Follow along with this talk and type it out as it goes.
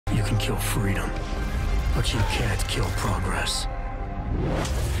kill freedom, but you can't kill progress.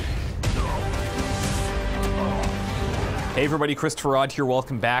 Hey everybody, ChristopherOdd here.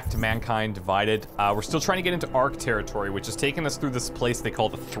 Welcome back to Mankind Divided. We're still trying to get into Ark territory, which is taking us through this place they call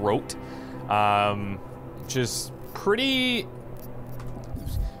the Throat, which is pretty...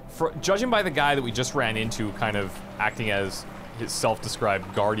 judging by the guy that we just ran into, kind of acting as his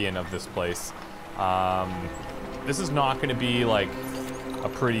self-described guardian of this place, this is not going to be like a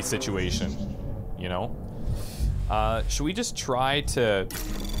pretty situation, you know? Should we just try to...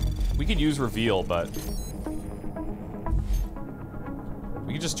 We could use reveal, but...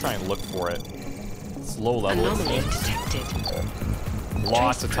 We could just try and look for it. It's low level. Anomaly detected.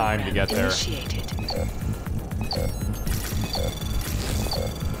 Lots of time to get there. Initiated.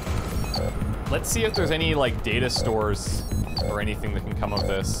 Let's see if there's any like data stores or anything that can come of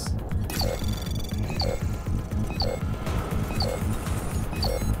this.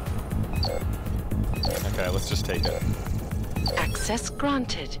 Okay, let's just take it. Access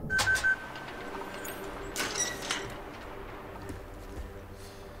granted.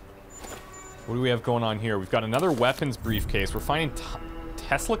 What do we have going on here? We've got another weapons briefcase. We're finding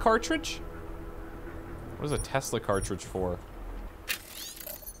Tesla cartridge? What is a Tesla cartridge for?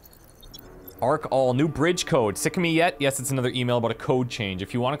 Ark all, new bridge code. Sick of me yet? Yes, it's another email about a code change.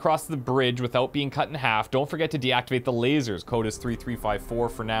 If you want to cross the bridge without being cut in half, don't forget to deactivate the lasers. Code is 3354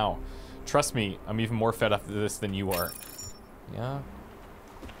 for now. Trust me, I'm even more fed up with this than you are. Yeah,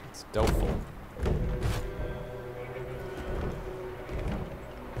 it's doubtful.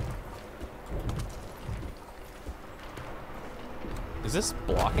 Is this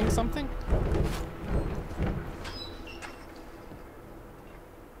blocking something?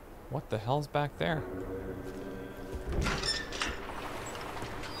 What the hell's back there?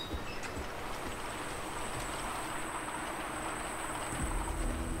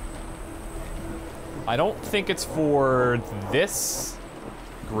 I don't think it's for this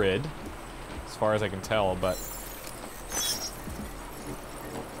grid, as far as I can tell, but...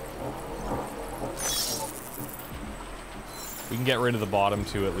 We can get rid of the bottom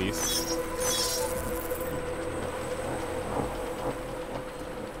two at least.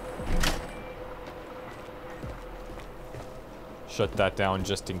 Shut that down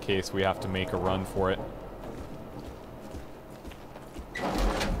just in case we have to make a run for it.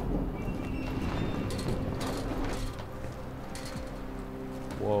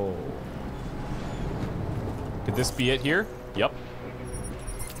 Whoa. Could this be it here? Yep.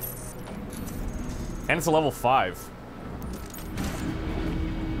 And it's a level 5.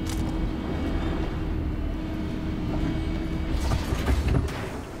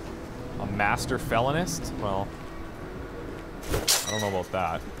 Master felonist? Well, I don't know about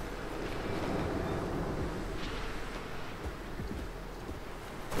that.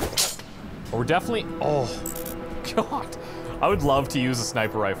 But we're definitely... Oh, God. I would love to use a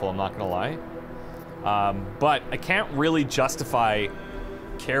sniper rifle, I'm not gonna lie. But I can't really justify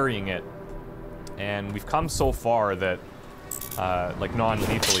carrying it. And we've come so far that, like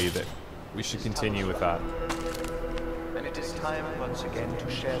non-lethally, that we should continue with that. It is time once again to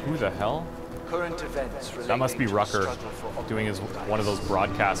share. Who the hell? Current events. That must be Rucker doing his one of those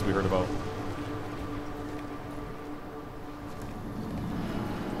broadcasts we heard about.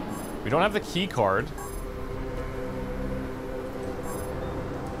 We don't have the key card.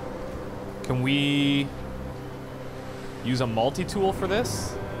 Can we use a multi-tool for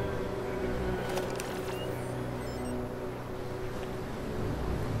this?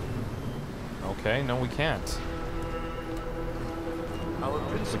 Okay, no we can't.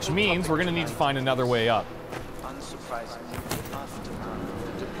 Which means we're gonna need to find another way up. Unsurprisingly, aftermath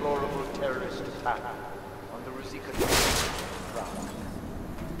of the deplorable terrorist attack on the Ruzicka ground.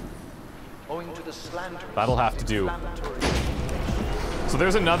 Owing to the slander. That'll have to do. So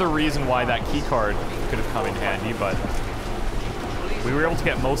there's another reason why that key card could have come in handy, but we were able to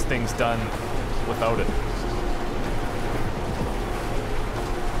get most things done without it.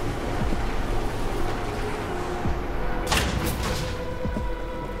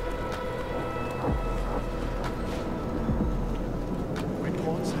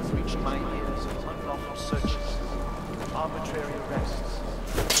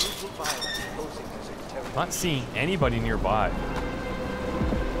 Not seeing anybody nearby.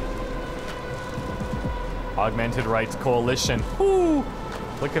 Augmented Rights Coalition. Woo!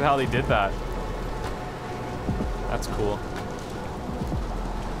 Look at how they did that. That's cool.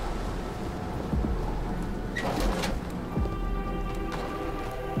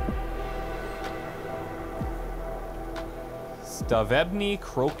 Stavebny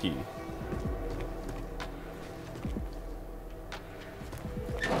Kroki.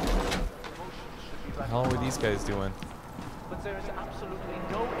 hell were these guys doing? But there is absolutely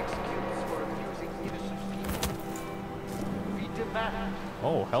no excuse for abusing innocent people. We demand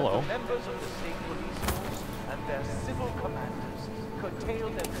Oh, hello. that the members of the state police force and their civil commanders curtail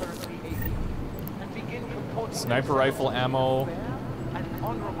their current behavior and begin comporting Sniper rifle ammo. fair and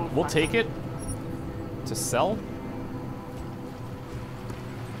honorable We'll take it to sell.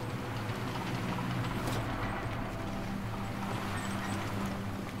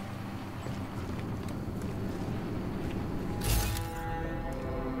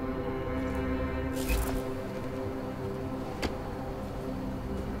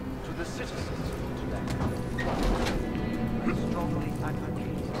 To the citizens of today, we strongly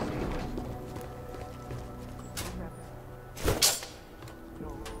advocate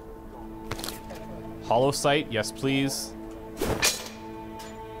Hollow sight, yes please.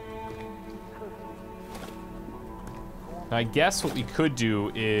 Now I guess what we could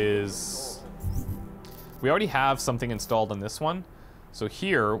do is... We already have something installed on this one. So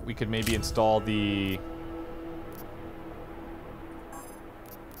here, we could maybe install the...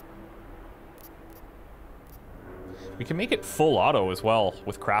 We can make it full auto as well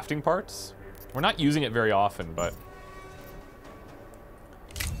with crafting parts. We're not using it very often, but...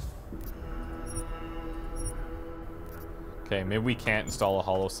 Okay, maybe we can't install a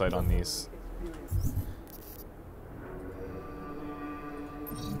hollow sight on these.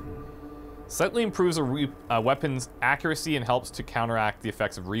 Slightly improves a weapon's accuracy and helps to counteract the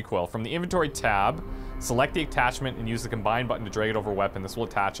effects of recoil. From the inventory tab, select the attachment and use the combine button to drag it over a weapon. This will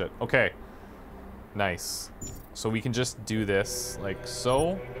attach it. Okay. Nice. So we can just do this like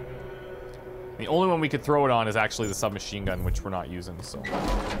so. The only one we could throw it on is actually the submachine gun, which we're not using, so.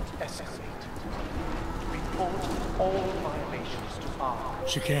 escalate. Report all violations to ARC.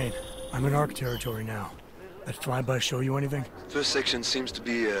 Chicane, I'm in ARC territory now. That flyby show you anything? First section seems to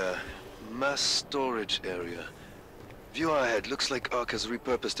be a mass storage area. View ahead. Looks like ARC has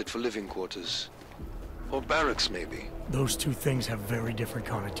repurposed it for living quarters. Or barracks, maybe. Those two things have very different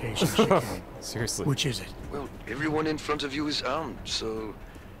connotations, Chicane. Seriously. Which is it? Well, everyone in front of you is armed, so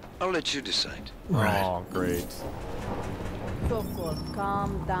I'll let you decide. Right. Oh, great. Choco,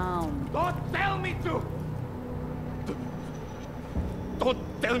 calm down. Don't tell me to!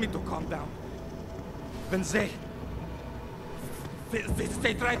 Don't tell me to calm down. When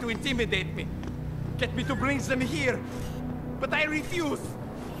they try to intimidate me, get me to bring them here, but I refuse.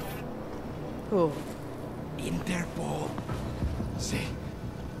 Who? Interpol.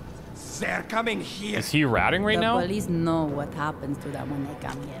 They're coming here. Is he ratting right now? The police know what happens to them when they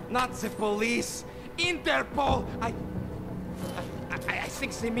come here. Not the police. Interpol. I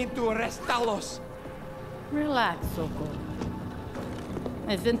think they mean to arrest Talos. Relax, Soko.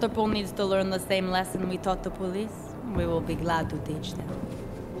 If Interpol needs to learn the same lesson we taught the police, we will be glad to teach them.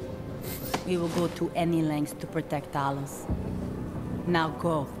 We will go to any lengths to protect Talos. Now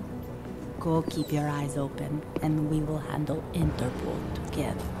go. Go keep your eyes open, and we will handle Interpol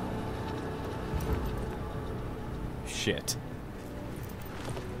together. Shit.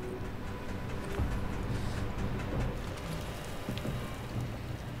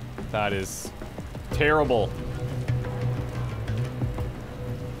 That is terrible.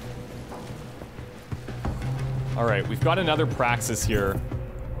 All right, we've got another Praxis here.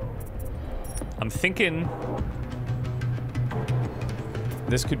 I'm thinking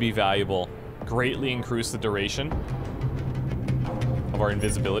this could be valuable. Greatly increase the duration of our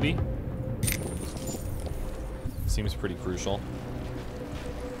invisibility. Seems pretty crucial.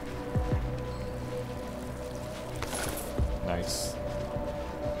 Nice.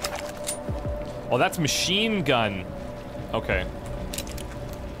 Oh, that's machine gun. Okay.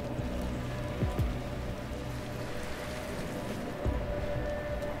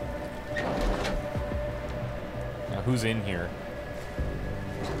 Now, who's in here?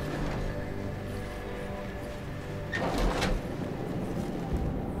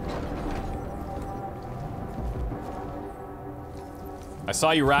 I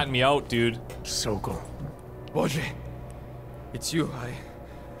saw you ratting me out, dude. Sokol. Boże, it's you.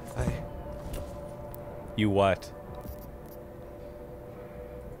 You what?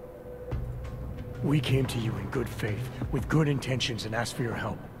 We came to you in good faith, with good intentions, and asked for your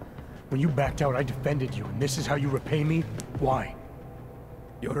help. When you backed out, I defended you, and this is how you repay me? Why?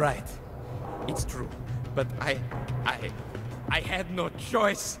 You're right. It's true. But I had no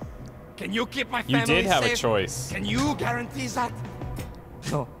choice. Can you keep my family You did have safe? a choice. Can you guarantee that?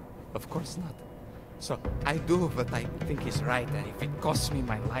 No, of course not. So I do what I think is right, and if it costs me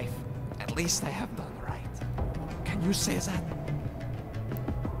my life, at least I have done right. Can you say that?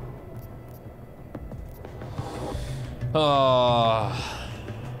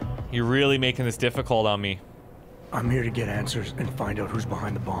 You're really making this difficult on me. I'm here to get answers and find out who's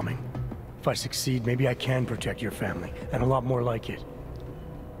behind the bombing. If I succeed, maybe I can protect your family, and a lot more like it.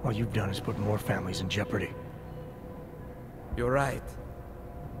 All you've done is put more families in jeopardy. You're right.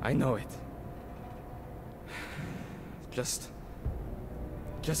 I know it. Just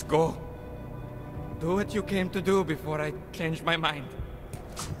go. Do what you came to do before I change my mind.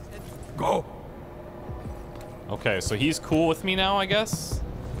 Go! Okay, so he's cool with me now, I guess?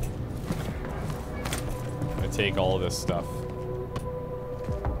 I'm gonna take all of this stuff.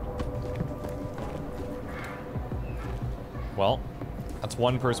 Well, that's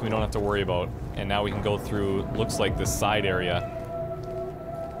one person we don't have to worry about. And now we can go through, looks like this side area.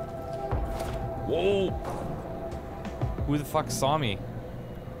 Whoa! Who the fuck saw me?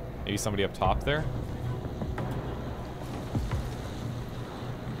 Maybe somebody up top there?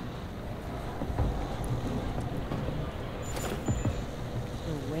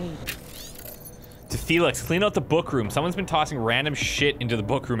 To Felix, clean out the book room. Someone's been tossing random shit into the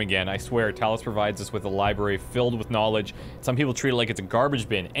book room again. I swear, Talos provides us with a library filled with knowledge. Some people treat it like it's a garbage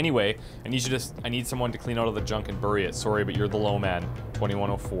bin. Anyway, I need someone to clean out all the junk and bury it. Sorry, but you're the low man.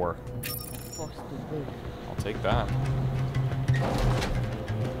 2104. I'll take that.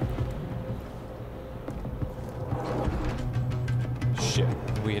 Shit,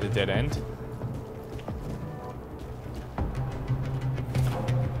 we hit a dead end.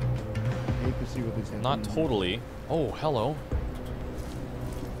 Not totally. Oh, hello.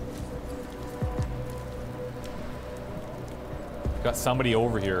 Got somebody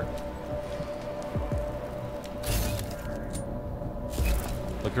over here.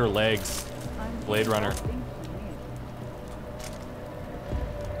 Look at her legs. Blade Runner.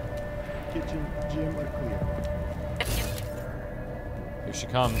 Kitchen, gym are clear. Here she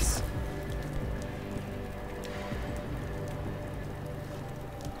comes.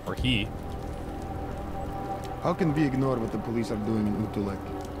 Or he. How can we ignore what the police are doing in Utulek?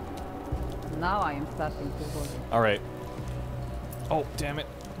 Now I am starting to worry. Alright. Oh, damn it.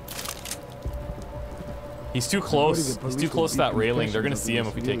 He's too close. He's too close to that railing. They're gonna see him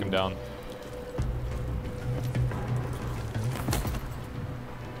if we take him down.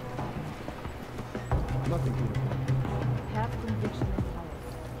 Nothing to report. I have conviction in Talos.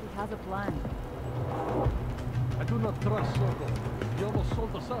 He has a plan. I do not trust Soko. He almost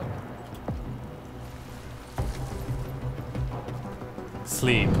sold us out.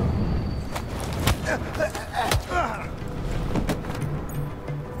 Sleep.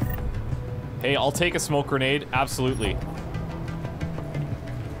 Hey, I'll take a smoke grenade. Absolutely.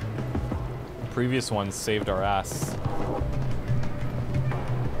 Previous ones saved our ass.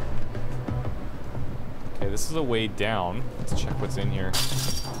 Okay, this is a way down. Let's check what's in here.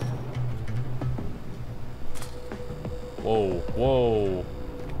 Whoa, whoa.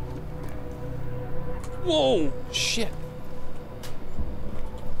 Whoa! Shit.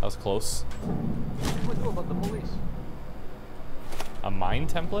 That was close. What do about the police? A mine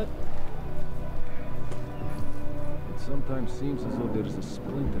template? It sometimes seems as though there's a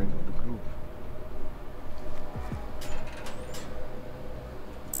splintering of the group.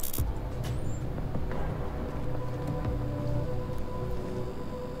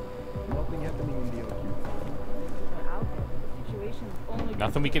 Nothing happening in the LQ. We're out there. The situation is only...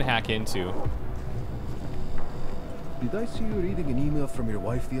 Nothing we can hack into. Did I see you reading an email from your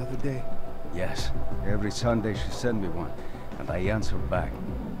wife the other day? Yes. Every Sunday she sent me one, and I answered back.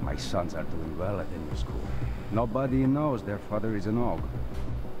 My sons are doing well at the new school. Nobody knows their father is an aug.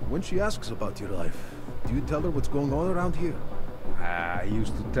 When she asks about your life, do you tell her what's going on around here? I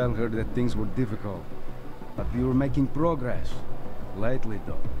used to tell her that things were difficult, but we were making progress. Lately,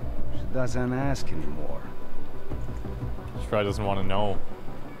 though, she doesn't ask anymore. She probably doesn't want to know.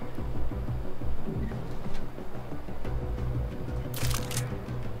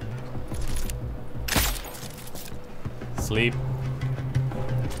 Sleep.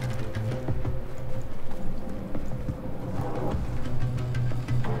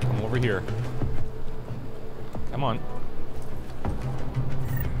 Come over here. Come on.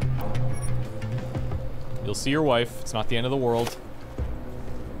 You'll see your wife. It's not the end of the world.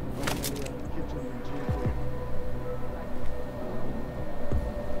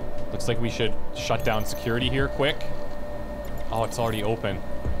 Looks like we should shut down security here quick. Oh, it's already open.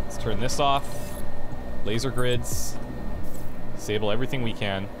 Let's turn this off. Laser grids. Disable everything we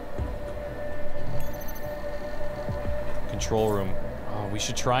can. Control room. Oh, we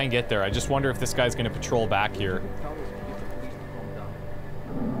should try and get there. I just wonder if this guy's gonna patrol back here.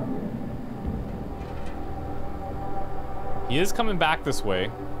 He is coming back this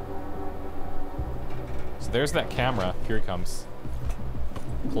way. So there's that camera. Here he comes.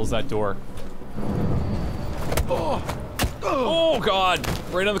 Close that door. Oh god!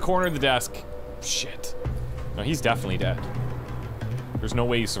 Right on the corner of the desk. Shit. No, he's definitely dead. There's no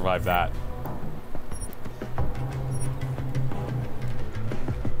way you survive that.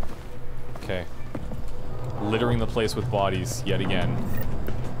 Okay. Littering the place with bodies yet again.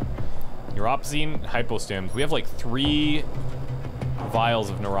 Neuropazine, hypostims. We have like 3 vials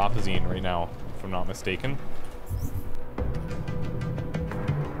of neuropazine right now, if I'm not mistaken.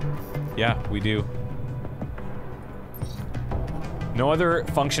 Yeah, we do. No other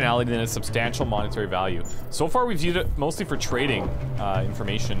functionality than a substantial monetary value. So far, we've used it mostly for trading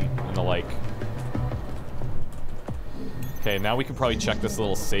information and the like. Okay, now we can probably check this a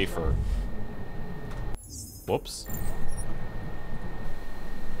little safer. Whoops.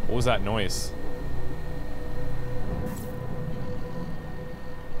 What was that noise?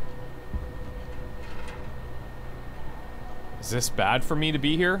 Is this bad for me to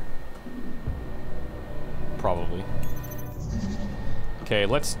be here? Probably. Okay,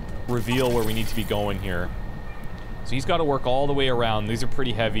 let's reveal where we need to be going here. So he's got to work all the way around. These are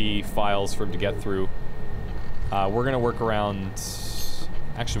pretty heavy files for him to get through. We're gonna work around...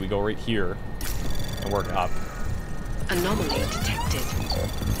 Actually, we go right here and work up. Anomaly detected.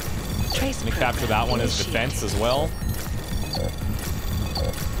 Trace Gonna capture that one as defense as well.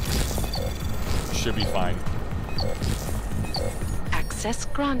 Should be fine. Access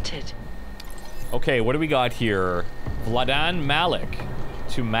granted. Okay, what do we got here? Vladan Malik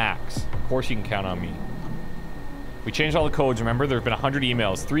to Max. Of course you can count on me. We changed all the codes, remember? There have been 100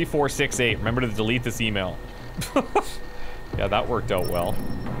 emails. 3468. Remember to delete this email. Yeah, that worked out well.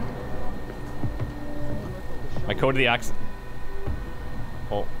 My code to the access...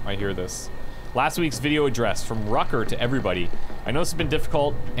 Oh, I hear this. Last week's video address from Rucker to everybody. I know this has been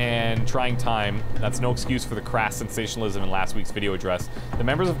difficult and trying time. That's no excuse for the crass sensationalism in last week's video address. The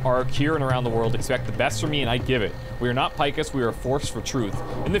members of ARC here and around the world expect the best from me, and I give it. We are not Picus, we are a force for truth.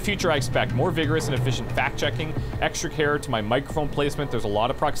 In the future, I expect more vigorous and efficient fact-checking, extra care to my microphone placement. There's a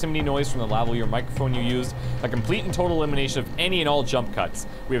lot of proximity noise from the lavalier microphone you used, a complete and total elimination of any and all jump cuts.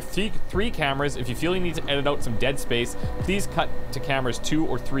 We have three cameras. If you feel you need to edit out some dead space, please cut to cameras 2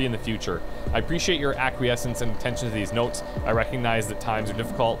 or 3 in the future. I appreciate your acquiescence and attention to these notes. I recognize that times are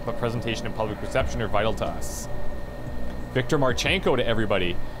difficult, but presentation and public perception are vital to us. Victor Marchenko to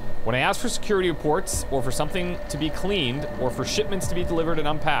everybody. When I ask for security reports, or for something to be cleaned, or for shipments to be delivered and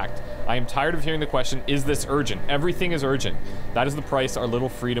unpacked, I am tired of hearing the question, is this urgent? Everything is urgent. That is the price, our little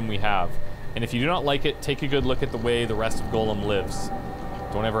freedom we have. And if you do not like it, take a good look at the way the rest of Golem lives.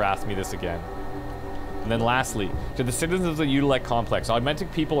 Don't ever ask me this again. And then lastly, to the citizens of the Utilec complex,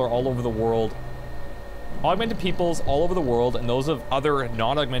 augmented people are all over the world. Augmented peoples all over the world, and those of other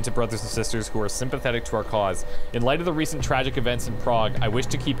non-augmented brothers and sisters who are sympathetic to our cause. In light of the recent tragic events in Prague, I wish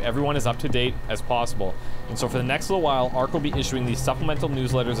to keep everyone as up-to-date as possible. And so for the next little while, ARC will be issuing these supplemental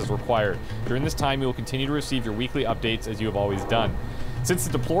newsletters as required. During this time, you will continue to receive your weekly updates as you have always done. Since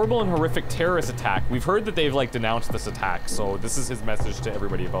the deplorable and horrific terrorist attack, we've heard that they've denounced this attack, so this is his message to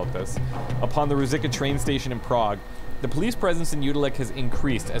everybody about this. Upon the Ruzicka train station in Prague, the police presence in Utilec has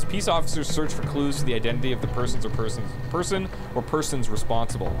increased as peace officers search for clues to the identity of the person or persons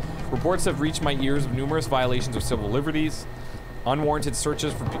responsible. Reports have reached my ears of numerous violations of civil liberties, unwarranted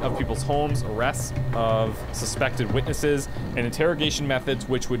searches of people's homes, arrests of suspected witnesses, and interrogation methods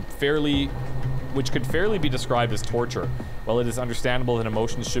which could fairly be described as torture. While it is understandable that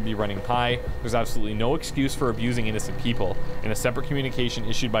emotions should be running high, there's absolutely no excuse for abusing innocent people. In a separate communication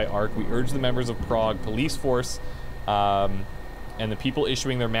issued by ARC, we urge the members of Prague police force and the people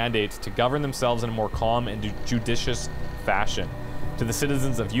issuing their mandates to govern themselves in a more calm and judicious fashion. To the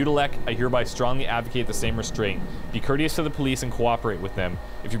citizens of Utilec, I hereby strongly advocate the same restraint. Be courteous to the police and cooperate with them.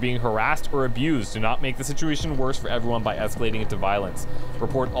 If you're being harassed or abused, do not make the situation worse for everyone by escalating it to violence.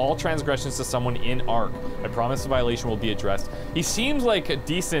 Report all transgressions to someone in ARC. I promise the violation will be addressed. He seems like a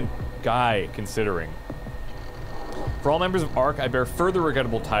decent guy, considering. For all members of ARC, I bear further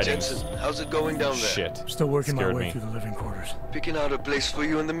regrettable tidings. Jensen, how's it going down there? Shit. Still working my way me. through the living quarters. Picking out a place for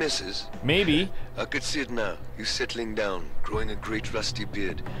you and the missus? Maybe. I could see it now. You settling down, growing a great rusty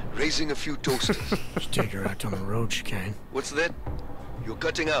beard, raising a few toasters. Just take her out on the road, Chicane. What's that? You're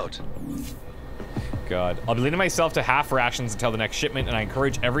cutting out. God. I'll be limiting myself to half rations until the next shipment, and I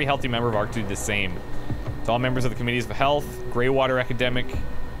encourage every healthy member of ARC to do the same. To all members of the Committees of Health, Greywater Academic,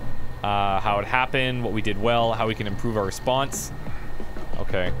 how it happened, what we did well, how we can improve our response.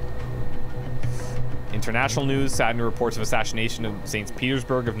 Okay. International news, saddening reports of assassination in St.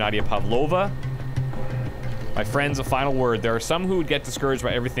 Petersburg of Nadia Pavlova. My friends, a final word. There are some who would get discouraged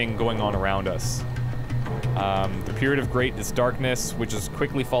by everything going on around us. The period of greatest darkness, which is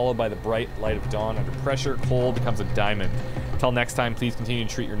quickly followed by the bright light of dawn. Under pressure, coal becomes a diamond. Until next time, please continue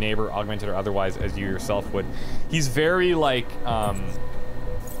to treat your neighbor, augmented or otherwise, as you yourself would. He's very, like,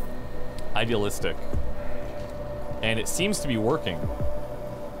 idealistic. And it seems to be working.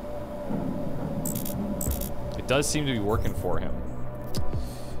 It does seem to be working for him.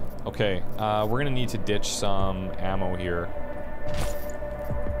 Okay, we're gonna need to ditch some ammo here.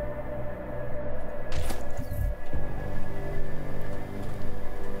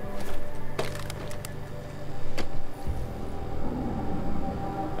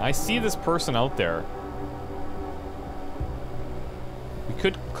 I see this person out there. We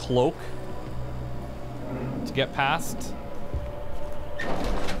could cloak to get past.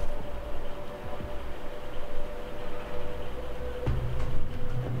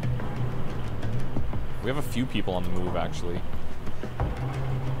 We have a few people on the move, actually.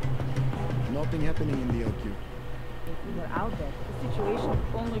 Nothing happening in the LQ. If we were out there, the situation would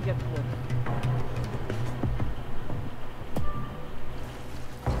only get worse.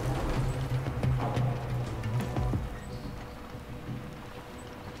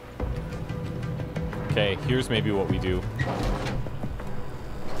 Okay, here's maybe what we do.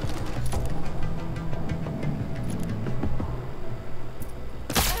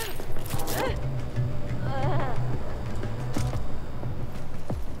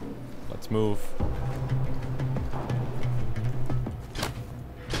 Let's move.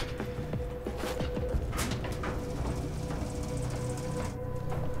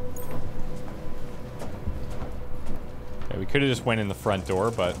 Okay, we could have just went in the front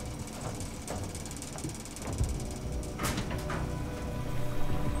door, but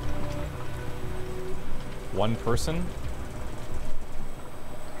one person.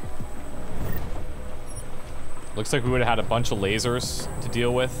 Looks like we would have had a bunch of lasers to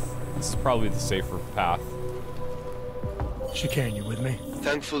deal with. This is probably the safer path. Chicane, you with me?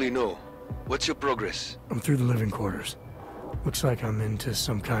 Thankfully, no. What's your progress? I'm through the living quarters. Looks like I'm into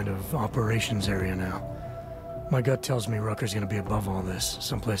some kind of operations area now. My gut tells me Rucker's gonna be above all this,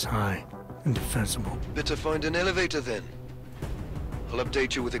 someplace high and defensible. Better find an elevator then. I'll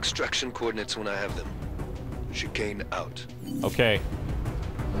update you with extraction coordinates when I have them. Chicane out. Okay.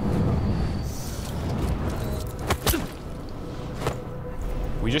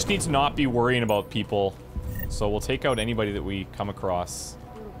 We just need to not be worrying about people, so we'll take out anybody that we come across.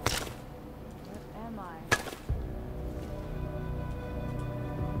 Where am I?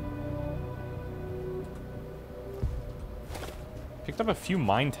 Picked up a few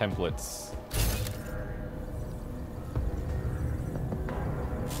mine templates.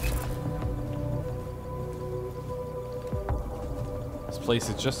 This place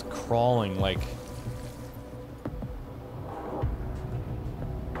is just crawling like...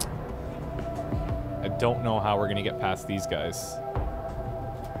 I don't know how we're gonna get past these guys.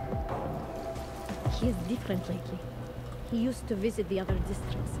 He is different lately. He used to visit the other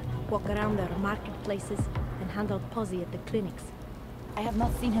districts, walk around their marketplaces, and hand out posse at the clinics. I have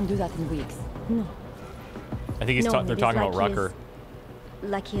not seen him do that in weeks. No. I think he's No, they're it is talking about like Rucker.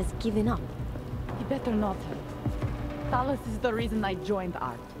 Like he has given up. He better not have. Talos is the reason I joined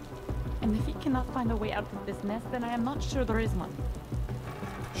Art. And if he cannot find a way out of this mess, then I am not sure there is one.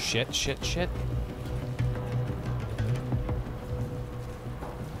 Shit, shit, shit.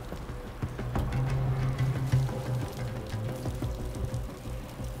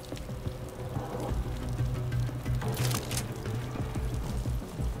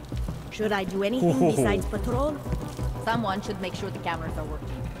 Should I do anything besides patrol? Someone should make sure the cameras are working.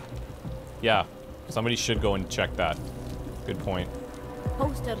 Yeah, somebody should go and check that. Good point.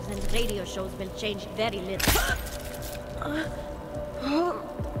 Posters and radio shows will change very little.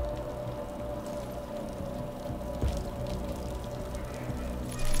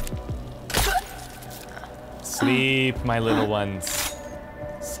 Sleep, my little ones.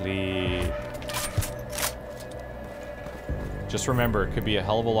 Sleep. Just remember, it could be a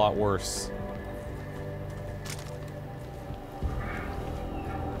hell of a lot worse.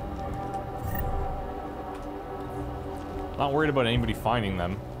 Not worried about anybody finding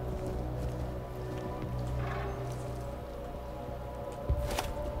them.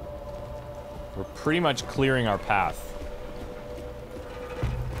 We're pretty much clearing our path.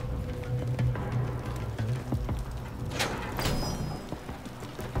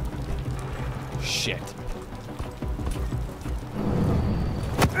 Shit.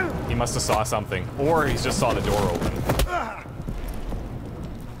 He must have saw something. Or he's just saw the door open.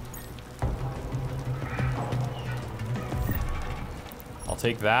 I'll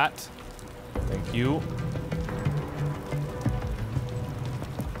take that. Thank you.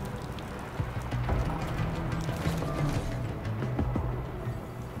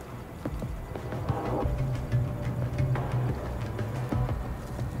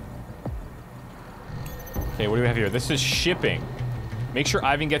 Okay, what do we have here? This is shipping. Make sure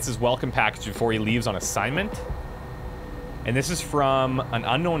Ivan gets his welcome package before he leaves on assignment. And this is from an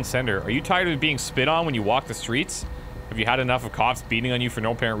unknown sender. Are you tired of being spit on when you walk the streets? Have you had enough of cops beating on you for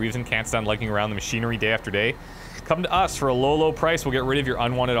no apparent reason? Can't stand lugging around the machinery day after day? Come to us for a low, low price. We'll get rid of your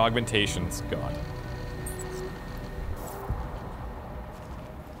unwanted augmentations. God.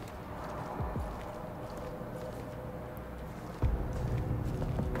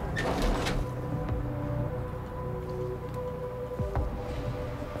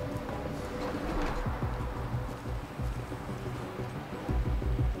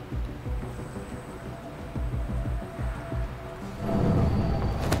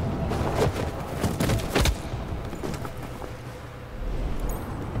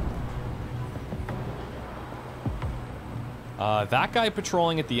 That guy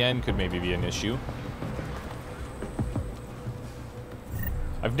patrolling at the end could maybe be an issue.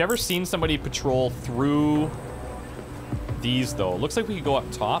 I've never seen somebody patrol through these, though. It looks like we could go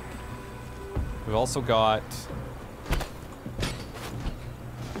up top. We've also got...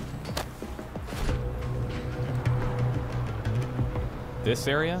 this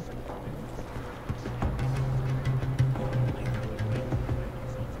area.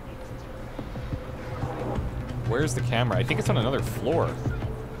 Where's the camera? I think it's on another floor.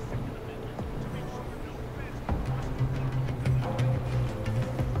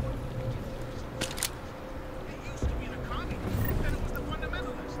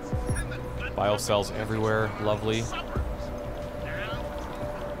 Biocells everywhere. Lovely.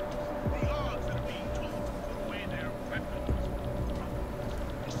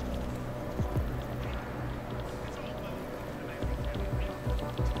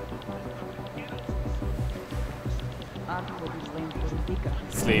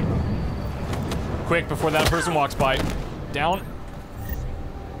 Sleep. Quick, before that person walks by. Down.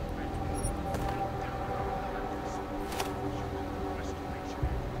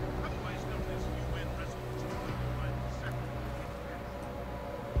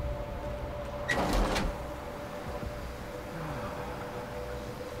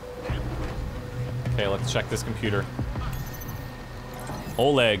 Okay, let's check this computer.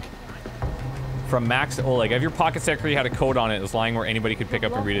 Oleg. From Max to Oleg. Have your pocket secretary had a code on it. It was lying where anybody could pick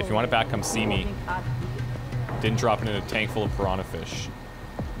up and read it. If you want it back, come see me. Didn't drop it in a tank full of piranha fish.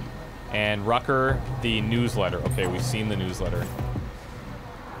 And Rucker, the newsletter. Okay, we've seen the newsletter.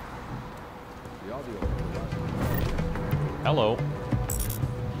 Hello.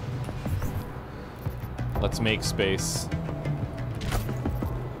 Let's make space.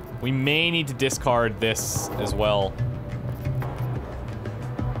 We may need to discard this as well.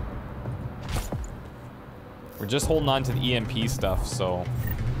 We're just holding on to the EMP stuff, so...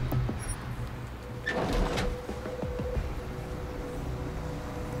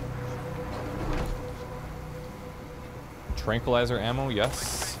 Tranquilizer ammo,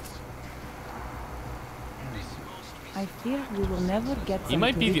 yes. I fear we will never get. He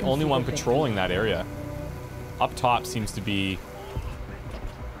might be the only one patrolling that area. Up top seems to be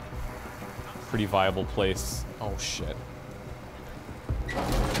a pretty viable place. Oh shit.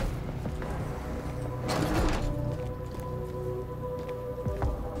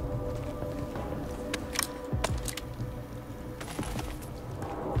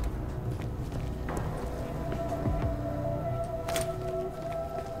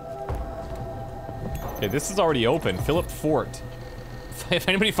 Okay, this is already open. Philip Fort. If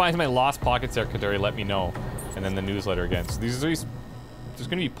anybody finds my lost pocket secretary, let me know. And then the newsletter again. So there's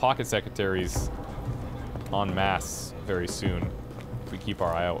gonna be pocket secretaries en masse very soon if we keep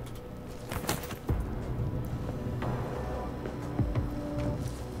our eye out.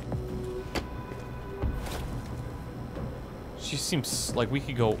 She seems like we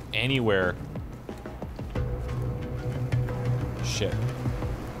could go anywhere. Shit.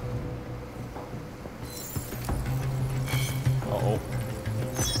 Uh-oh.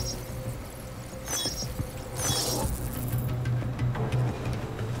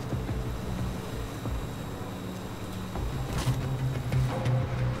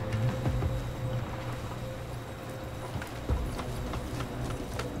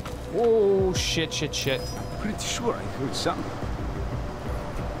 Oh, shit. Pretty sure I heard something.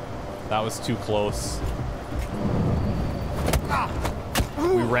 That was too close.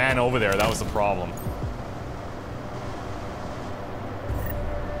 We ran over there, that was the problem.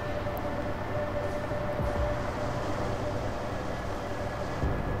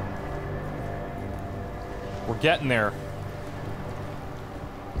 We're getting there.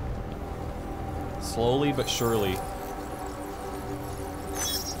 Slowly but surely.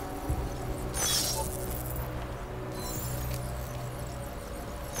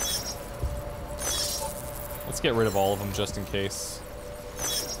 Let's get rid of all of them just in case.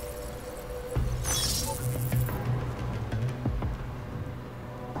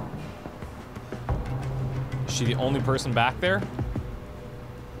 Is she the only person back there?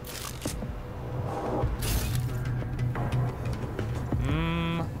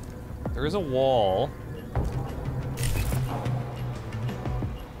 There is a wall.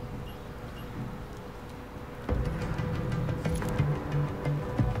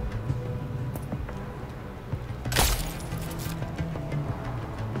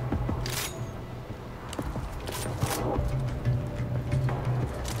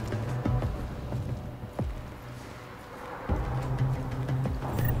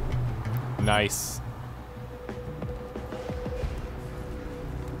 Nice.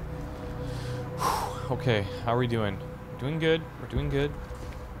 Okay, how are we doing? Doing good. We're doing good.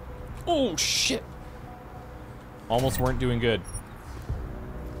 Oh, shit. Almost weren't doing good.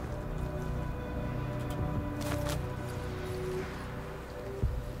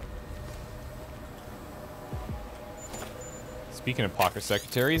 Speaking of pocket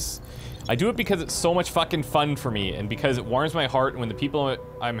secretaries, I do it because it's so much fucking fun for me, and because it warms my heart when the people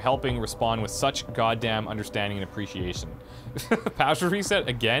I'm helping respond with such goddamn understanding and appreciation. Password reset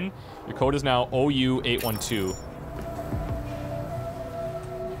again. Your code is now OU812.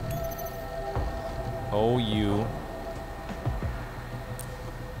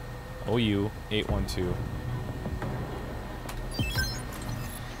 OU812.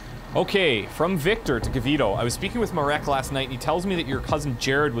 Okay, from Victor to Gavito. I was speaking with Marek last night, and he tells me that your cousin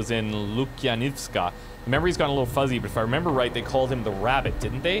Jared was in Lukyanivska. The memory's gone a little fuzzy, but if I remember right, they called him the Rabbit,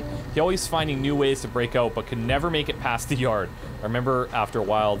 didn't they? He always finding new ways to break out, but could never make it past the yard. I remember after a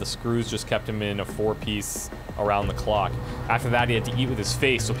while, the screws just kept him in a 4-piece around the clock. After that, he had to eat with his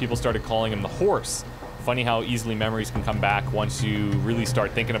face, so people started calling him the Horse. Funny how easily memories can come back once you really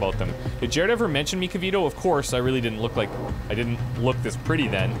start thinking about them. Did Jared ever mention me, Cavito? Of course, I really didn't look this pretty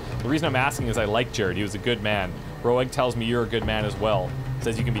then. The reason I'm asking is I like Jared. He was a good man. Roeg tells me you're a good man as well.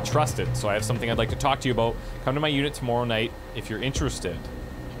 Says you can be trusted, so I have something I'd like to talk to you about. Come to my unit tomorrow night if you're interested.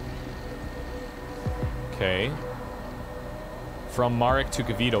 Okay. From Marek to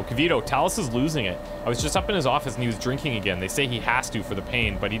Cavito. Cavito, Talos is losing it. I was just up in his office and he was drinking again. They say he has to for the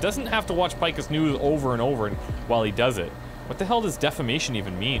pain, but he doesn't have to watch Picus News over and over while he does it. What the hell does defamation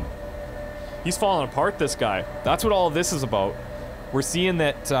even mean? He's falling apart, this guy. That's what all of this is about. We're seeing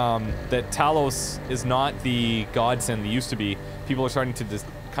that that Talos is not the godsend they used to be. People are starting to just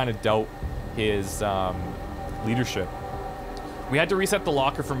kind of doubt his leadership. We had to reset the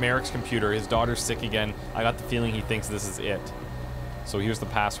locker for Marek's computer. His daughter's sick again. I got the feeling he thinks this is it. So here's the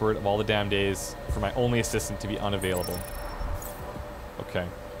password of all the damn days for my only assistant to be unavailable. Okay.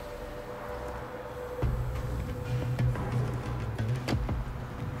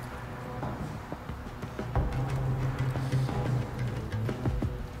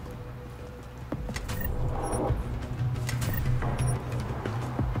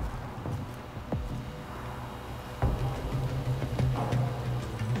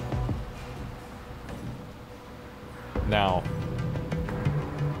 Now,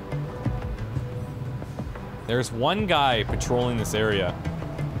 there's one guy patrolling this area.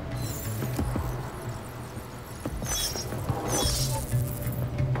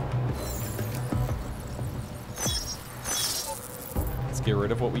 Let's get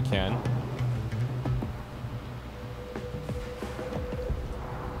rid of what we can.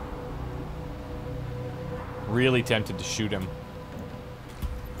 Really tempted to shoot him.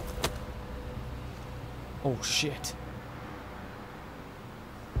 Oh, shit.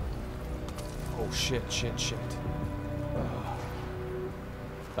 Oh, shit. Ugh.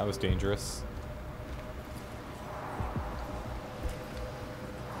 That was dangerous.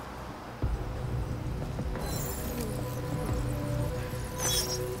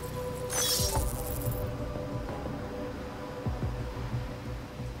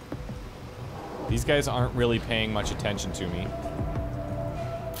 These guys aren't really paying much attention to me.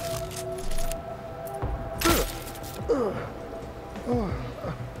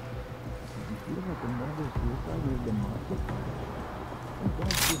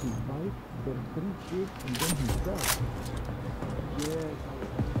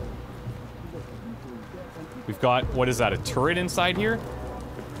 We've got, what is that, a turret inside here?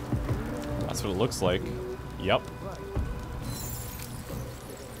 That's what it looks like. Yep.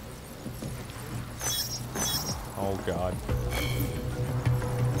 Oh, God.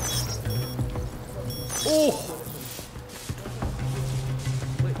 Oh!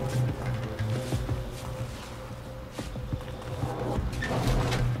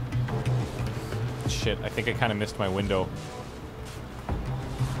 Shit, I think I kind of missed my window.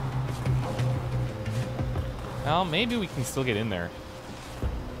 Well, maybe we can still get in there.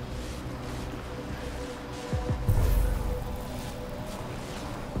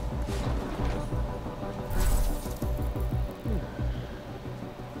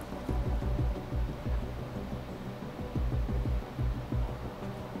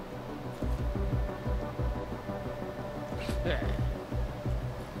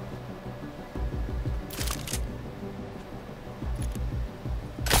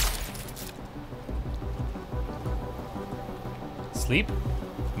 Sleep?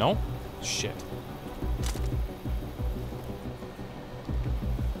 No? Shit.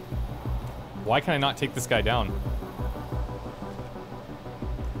 Why can I not take this guy down?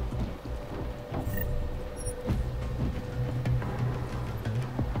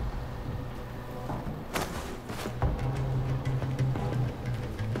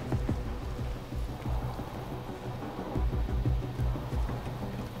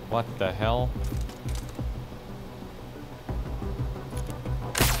 What the hell?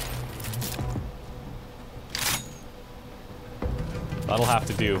 That'll have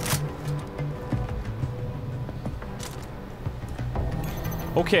to do.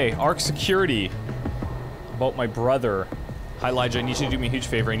 Okay, Arc Security. About my brother. Hi, Elijah, I need you to do me a huge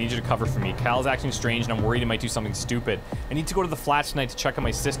favor. I need you to cover for me. Cal's acting strange and I'm worried he might do something stupid. I need to go to the flats tonight to check on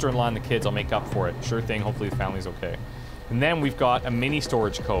my sister-in-law and the kids. I'll make up for it. Sure thing, hopefully the family's okay. And then we've got a mini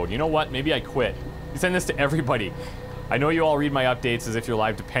storage code. You know what? Maybe I quit. You send this to everybody. I know you all read my updates as if your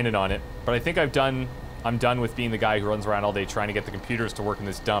life depended on it, but I think I'm done with being the guy who runs around all day trying to get the computers to work in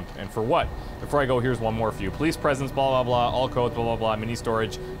this dump. And for what? Before I go, here's one more for you. Police presence, blah, blah, blah, all codes, blah, blah, blah, mini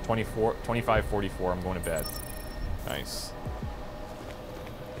storage, 2544. I'm going to bed. Nice.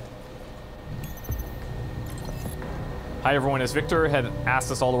 Hi everyone, as Victor had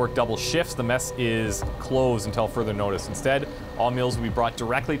asked us all to work double shifts, the mess is closed until further notice. Instead, all meals will be brought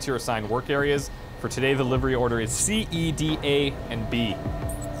directly to your assigned work areas. For today, the delivery order is C, E, D, A, and B.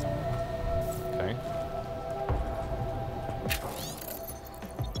 Okay.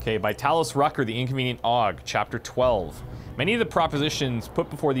 Okay, by Talos Rucker, The Inconvenient Aug, Chapter 12. Many of the propositions put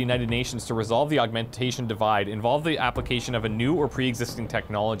before the United Nations to resolve the augmentation divide involve the application of a new or pre-existing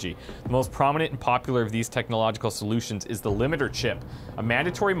technology. The most prominent and popular of these technological solutions is the limiter chip, a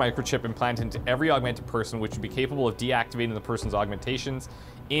mandatory microchip implanted into every augmented person which would be capable of deactivating the person's augmentations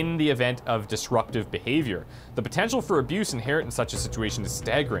in the event of disruptive behavior. The potential for abuse inherent in such a situation is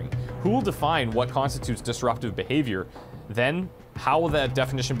staggering. Who will define what constitutes disruptive behavior? Then, how will that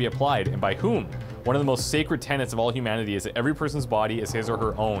definition be applied, and by whom? One of the most sacred tenets of all humanity is that every person's body is his or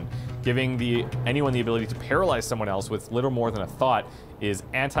her own. Giving anyone the ability to paralyze someone else with little more than a thought is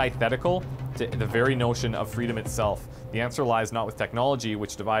antithetical to the very notion of freedom itself. The answer lies not with technology,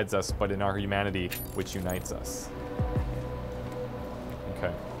 which divides us, but in our humanity, which unites us.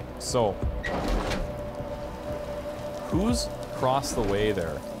 Okay, so who's across the way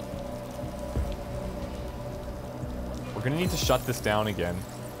there? We're gonna need to shut this down again.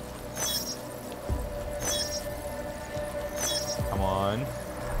 Come on.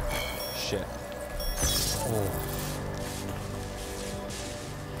 Shit. Oh.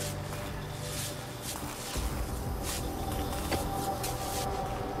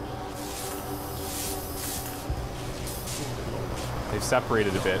 They've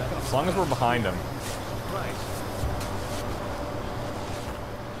separated a bit. As long as we're behind them.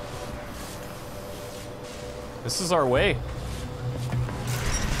 This is our way.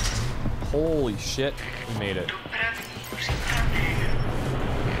 Holy shit, we made it.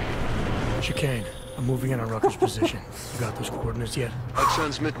 Chicane, I'm moving in on Rucker's position. You got those coordinates yet? I'll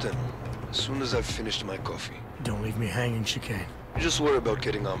transmit them as soon as I've finished my coffee. Don't leave me hanging, Chicane. You just worry about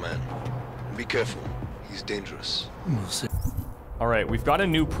getting our man. And be careful, he's dangerous. We'll see. Alright, we've got a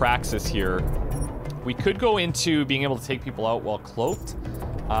new praxis here. We could go into being able to take people out while cloaked.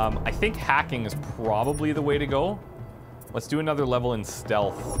 I think hacking is probably the way to go. Let's do another level in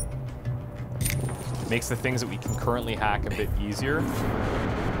stealth. Makes the things that we can currently hack a bit easier. We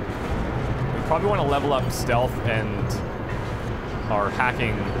probably want to level up stealth and our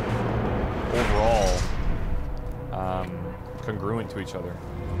hacking overall congruent to each other.